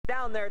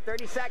down there.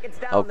 30 seconds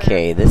down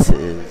Okay, this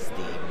is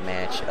the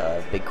match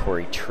of Big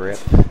Corey Tripp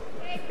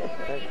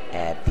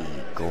at the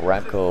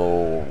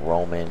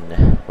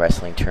Greco-Roman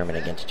wrestling tournament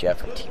against Jeff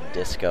from Team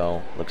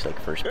Disco. Looks like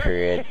first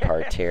period,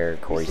 parterre.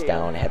 Corey's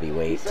down,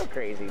 heavyweight, so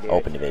crazy,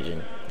 open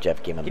division.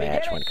 Jeff gave him a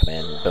match, wanted to come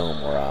in,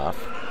 boom, we're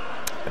off.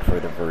 But for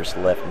the verse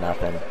lift,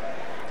 nothing.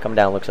 Come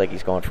down, looks like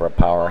he's going for a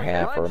power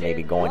half or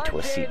maybe going to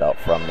a seatbelt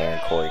from there,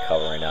 and Corey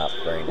covering up.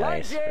 Very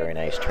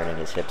nice, turning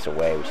his hips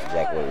away, which is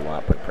exactly what we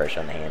want. Put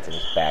pressure on the hands and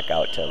his back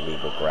out to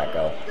lead with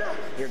Greco.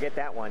 Here, get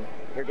that one.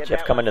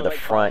 Jeff coming to the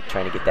front,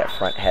 trying to get that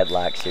front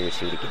headlock, see what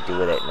he could do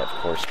with it, and of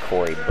course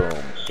Corey,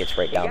 boom, gets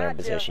right down there in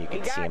position. You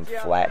can see him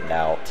flattened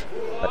out,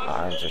 but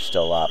arms are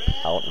still up,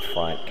 out in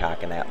front,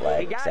 cocking that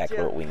leg, exactly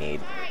what we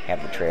need.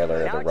 Have the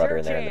trailer or the rudder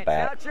in there in the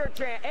back.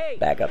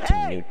 Back up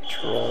to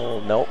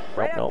neutral. Nope,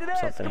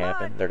 something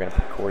happened. They're going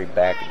to put Corey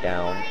back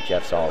down.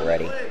 Jeff's all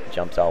ready,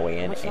 jumps all the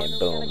way in, and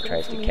boom,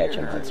 tries to catch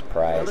him on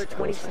surprise.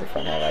 Goes to the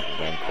front headlock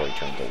again. Corey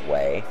turns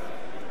away,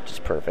 which is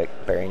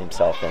perfect, burying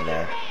himself in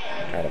there.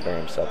 Trying to bury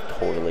himself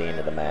totally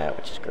into the mat,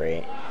 which is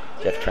great.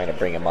 Jeff trying to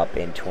bring him up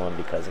into him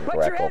because in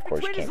Greco, of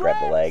course, you can't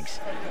grab the legs.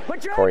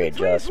 Corey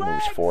adjusts,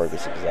 moves forward,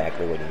 which is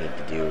exactly what you need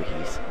to do.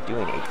 He's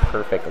doing a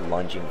perfect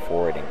lunging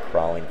forward and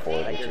crawling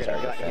forward, which is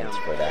our defense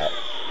for that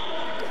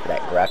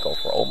Greco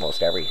for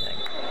almost everything.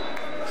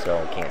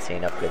 So can't say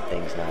enough good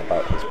things now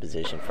about his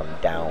position from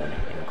down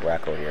in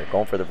Greco here.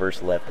 Going for the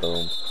verse left,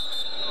 boom.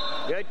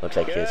 Looks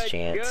like his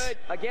chance.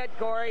 I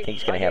think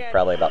he's going to have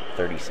probably about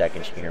 30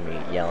 seconds. You can hear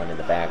me yelling in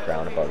the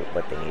background about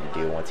what they need to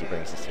do. Once he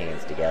brings his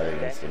hands together,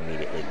 he needs to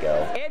immediately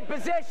go. In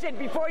position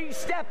before you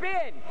step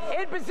in.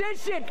 In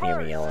position first.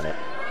 Hear me yelling it.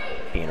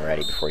 Being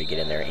ready before you get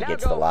in there. He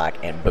gets the lock,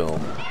 and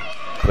boom.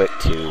 Quick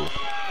 2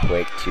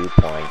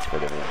 points for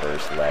the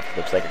reverse left.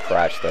 Looks like a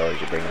crotch throw as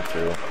you bring him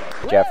through.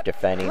 Jeff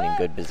defending in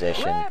good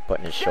position,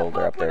 putting his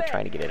shoulder up there,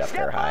 trying to get it up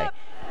there high.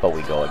 But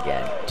we go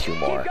again. 2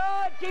 more.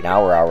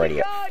 Now we're already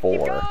at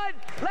 4.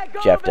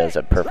 Jeff does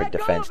a perfect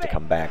defense to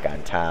come back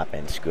on top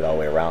and scoot all the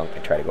way around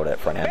and try to go to that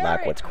front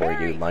headlock. What's Corey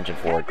do? Lunging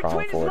forward,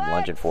 crawling forward,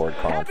 lunging forward,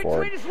 crawling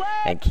forward,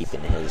 and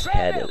keeping his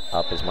head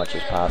up as much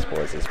as possible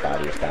as his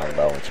body is down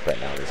low and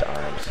spreading out his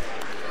arms.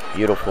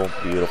 Beautiful,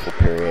 beautiful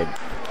period.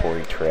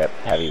 Corey Tripp,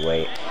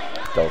 heavyweight,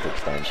 belt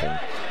extension,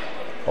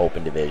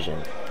 open division.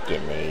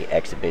 Getting a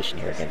exhibition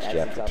here against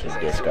Jeff from Team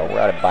Disco. We're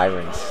out of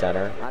Byron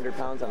Center.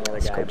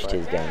 It's Coach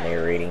Tiz down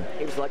narrating.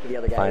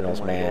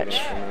 Finals match.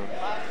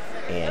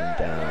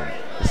 And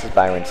this is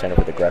Byron Center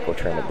for the Greco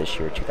tournament this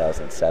year,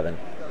 2007.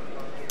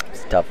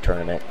 It's a tough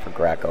tournament for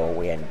Greco.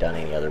 We hadn't done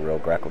any other real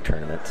Greco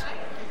tournaments.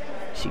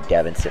 You see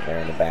Devin sitting there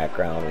in the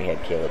background. We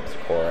had Caleb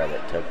Sikora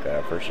that took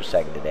first or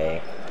second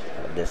today,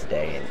 this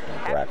day in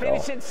Greco.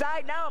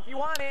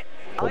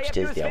 Coach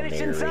Tisdale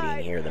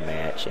narrating here the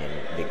match, and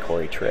Big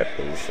Corey Tripp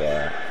is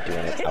doing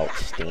an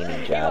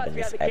outstanding job in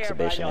this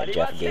exhibition that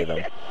Jeff gave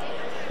him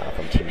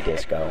from Team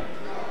Disco.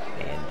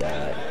 And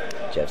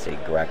Jeff's a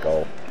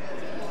Greco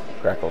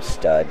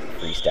stud,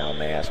 freestyle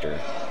master.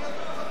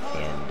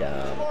 And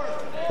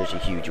there's a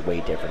huge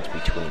weight difference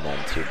between them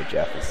two, but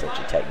Jeff is such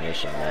a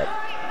technician that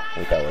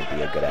we thought it would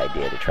be a good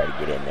idea to try to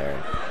get in there.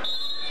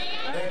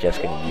 Jeff's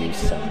going to use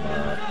some,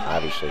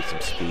 obviously some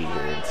speed here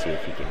and see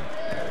if he can,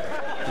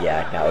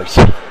 now he's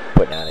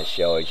putting on a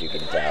show, as you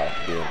can tell,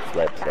 doing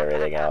flips and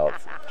everything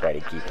else. Try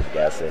to keep him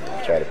guessing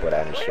and try to put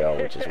on a show,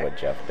 which is what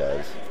Jeff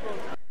does,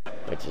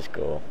 which is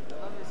cool.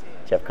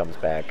 Jeff comes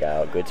back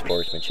out. Good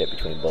sportsmanship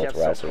between both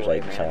wrestlers,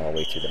 like you saw all the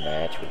way through the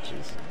match, which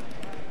is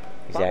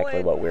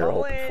exactly what we were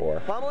hoping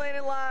for.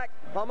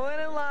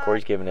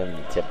 Corey's giving him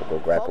the typical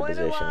Greco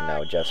position, and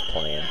now Jeff's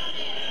playing.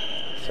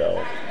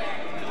 So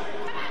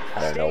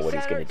I don't know what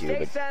he's going to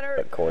do,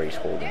 but Corey's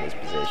holding his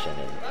position,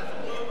 and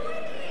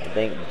I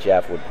think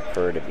Jeff would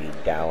prefer to be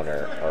down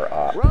or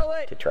up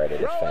to try to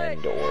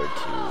defend or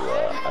to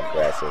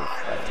aggressive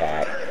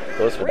attack.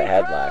 Goes for the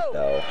headlock,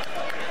 though.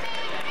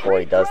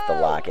 Corey does the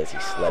lock as he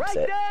slips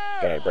it.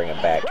 Going to bring him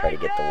back, try to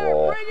get the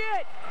roll.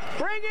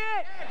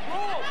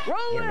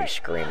 Hear me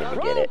screaming to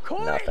get it.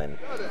 Nothing.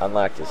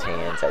 Unlocked his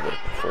hands. I would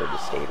have preferred to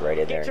stay right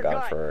in there and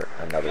gone for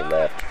another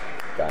lift.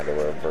 Gone to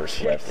a reverse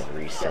lift and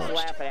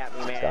re-cinched.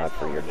 Gone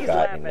for your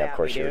gut, and of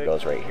course here it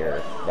goes right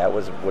here. That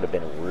would have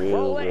been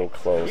real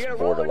close,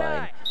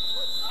 borderline,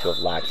 to have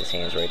locked his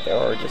hands right there,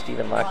 or just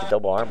even locked a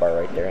double armbar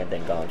right there and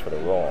then gone for the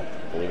roll.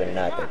 Believe it or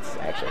not, that's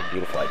actually a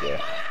beautiful idea.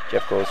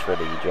 Jeff goes for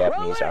the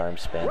Japanese arm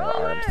spin or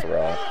arm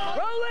throw.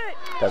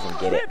 Doesn't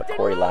get it, but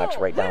Corey locks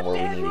right down where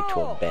we needed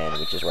to have been,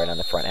 which is right on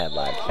the front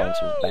headlock. Points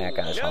him back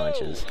on his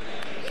haunches,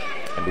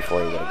 and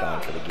before he would have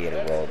gone for the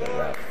gator roll, the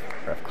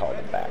ref called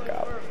him back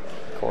up.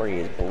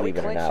 Corey is, believe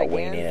it or not,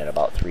 weighing in at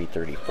about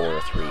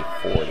 334,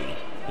 340,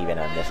 even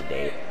on this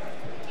date.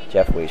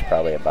 Jeff weighs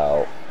probably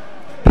about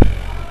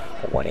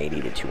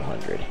 180 to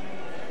 200.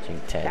 So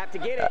you can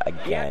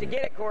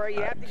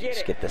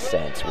just get the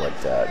sense what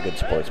good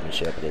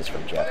sportsmanship it is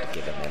from Jeff to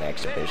give him an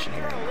exhibition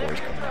here, and Corey's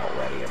coming out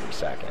ready every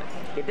second.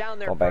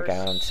 Going back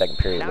on, second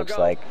period looks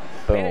like,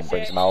 boom,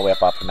 brings him all the way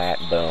up off the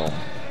mat, and boom,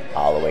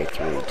 all the way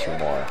through, 2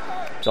 more.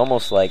 It's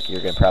almost like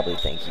you're going to probably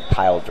think he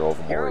pile drove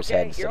him over his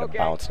head instead of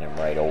bouncing him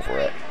right over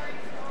it.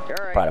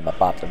 Brought him up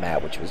off the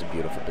mat, which was a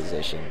beautiful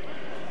position.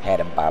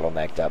 Had him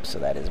bottlenecked up so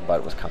that his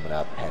butt was coming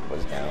up, head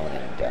was down,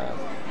 and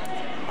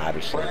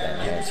obviously then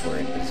hands were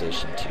in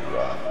position to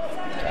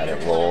either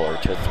roll or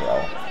to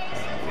throw.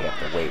 We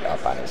have the weight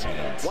up on his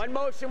hands, One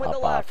motion with up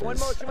the off left, one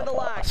his motion with the a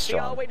left. See all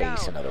strong the way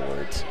base, down. in other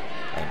words.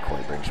 And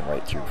Corey brings him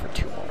right through for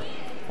 2 more,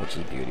 which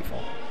is beautiful.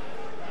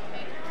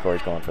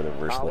 Corey's going for the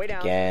reverse All the way lift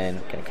down.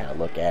 again. Gonna kind of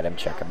look at him,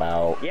 check him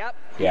out.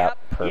 Yep.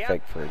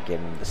 Perfect for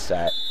getting him the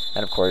set.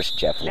 And of course,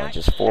 Jeff Now,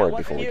 lunges that forward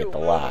wasn't before we you. get the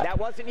lock. That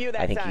wasn't you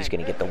that I think time. he's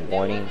going to get the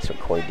warning, so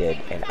Corey did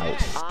an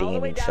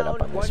outstanding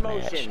setup on this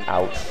one match. motion.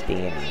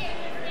 Outstanding.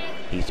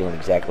 He's doing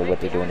exactly what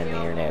they're doing in the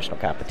international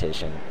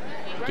competition.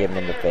 Giving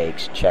him the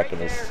fakes, checking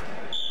his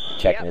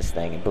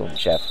thing, and boom,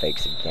 Jeff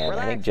fakes again.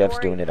 I think Jeff's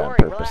doing it on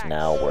purpose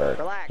now, where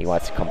he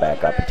wants to come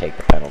back up and take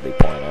the penalty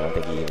point. I don't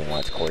think he even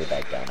wants Corey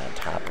back down on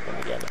top of him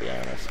again, to be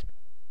honest.